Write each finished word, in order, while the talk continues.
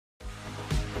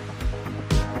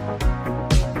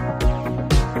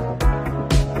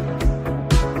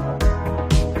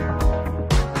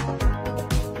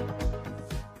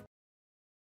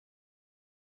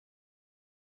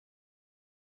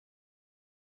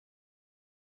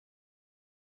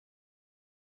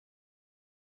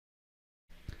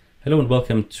Hello and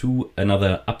welcome to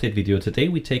another update video. Today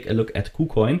we take a look at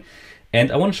Kucoin,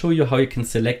 and I want to show you how you can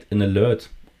select an alert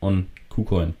on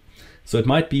Kucoin. So it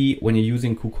might be when you're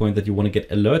using Kucoin that you want to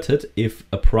get alerted if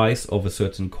a price of a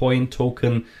certain coin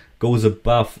token goes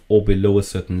above or below a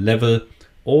certain level,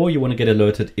 or you want to get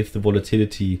alerted if the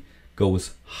volatility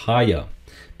goes higher,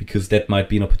 because that might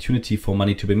be an opportunity for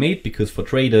money to be made, because for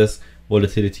traders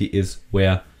volatility is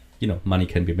where money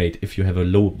can be made. If you have a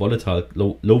low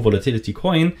volatility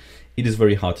coin, it is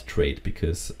very hard to trade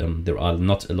because there are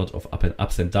not a lot of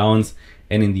ups and downs,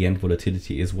 and in the end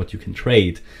volatility is what you can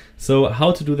trade. So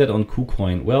how to do that on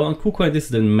Kucoin? Well, on Kucoin this is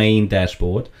the main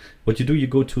dashboard. What you do, you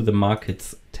go to the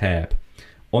markets tab.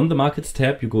 On the markets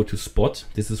tab you go to spot.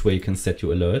 This is where you can set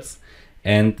your alerts,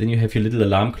 and then you have your little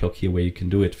alarm clock here where you can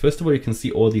do it. First of all, you can see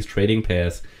all these trading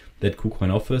pairs that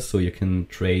Kucoin offers, so you can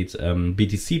trade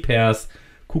BTC pairs,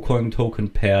 Kucoin token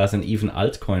pairs, and even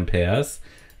altcoin pairs.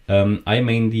 I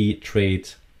mainly trade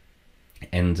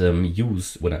and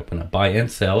use, when I buy and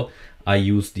sell, I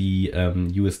use the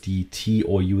USDT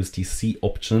or USDC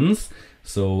options,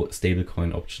 so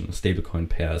stablecoin options, stablecoin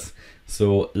pairs.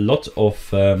 So a lot of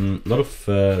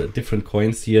different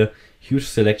coins here, huge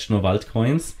selection of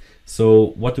altcoins.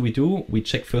 So what do? We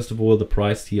check first of all the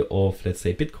price here of, let's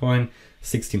say, Bitcoin,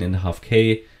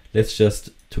 16.5K. Let's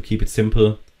just, to keep it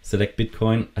simple, select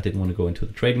Bitcoin. I didn't want to go into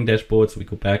the trading dashboard, so we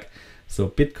go back. So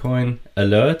Bitcoin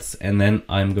alerts, and then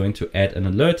I'm going to add an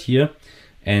alert here,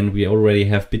 and we already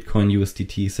have Bitcoin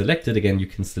USDT selected. Again, you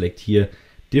can select here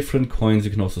different coins.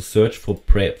 You can also search for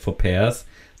pairs.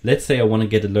 Let's say I want to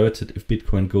get alerted if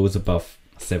Bitcoin goes above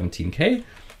 17K.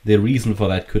 The reason for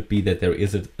that could be that there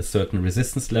is a certain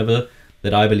resistance level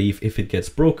that I believe if it gets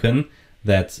broken,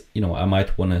 that I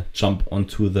might want to jump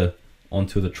onto the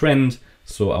trend.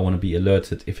 So I want to be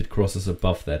alerted if it crosses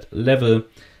above that level.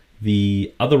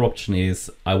 The other option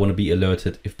is I want to be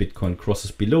alerted if Bitcoin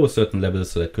crosses below a certain level.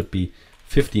 So that could be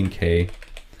 15K.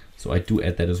 So I do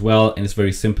add that as well. And it's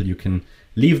very simple. You can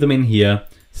leave them in here,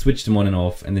 switch them on and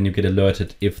off, and then you get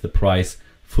alerted if the price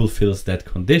fulfills that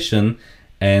condition.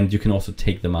 And you can also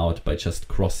take them out by just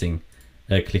clicking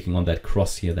on that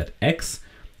cross here, that X.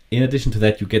 In addition to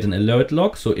that, you get an alert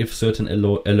log. So if certain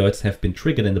alerts have been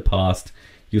triggered in the past,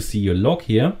 you see your log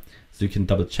here, so you can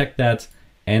double check that.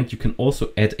 And you can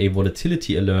also add a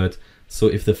volatility alert. So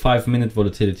if the 5-minute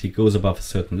volatility goes above a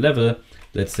certain level,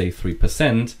 let's say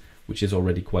 3%, which is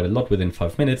already quite a lot within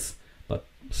 5 minutes, but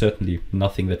certainly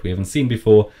nothing that we haven't seen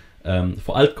before.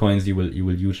 For altcoins, you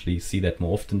will usually see that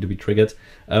more often to be triggered.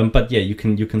 But yeah, you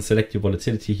can select your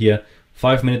volatility here,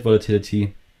 5-minute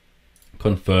volatility,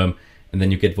 confirm, and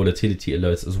then you get volatility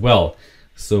alerts as well.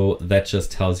 So that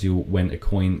just tells you when a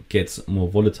coin gets more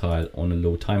volatile on a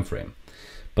low time frame.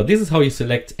 But this is how you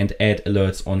select and add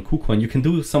alerts on Kucoin. You can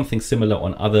do something similar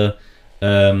on other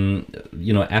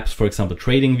apps, for example,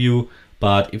 TradingView.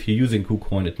 But if you're using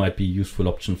Kucoin, it might be a useful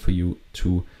option for you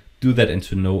to do that and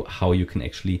to know how you can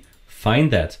actually find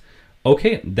that.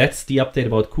 Okay, that's the update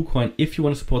about Kucoin. If you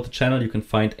want to support the channel, you can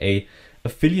find a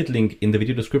affiliate link in the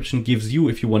video description. Gives you,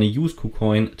 if you want to use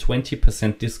Kucoin,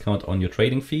 20% discount on your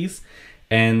trading fees.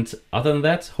 And other than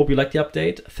that, hope you liked the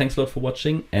update. Thanks a lot for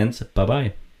watching, and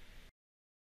bye-bye.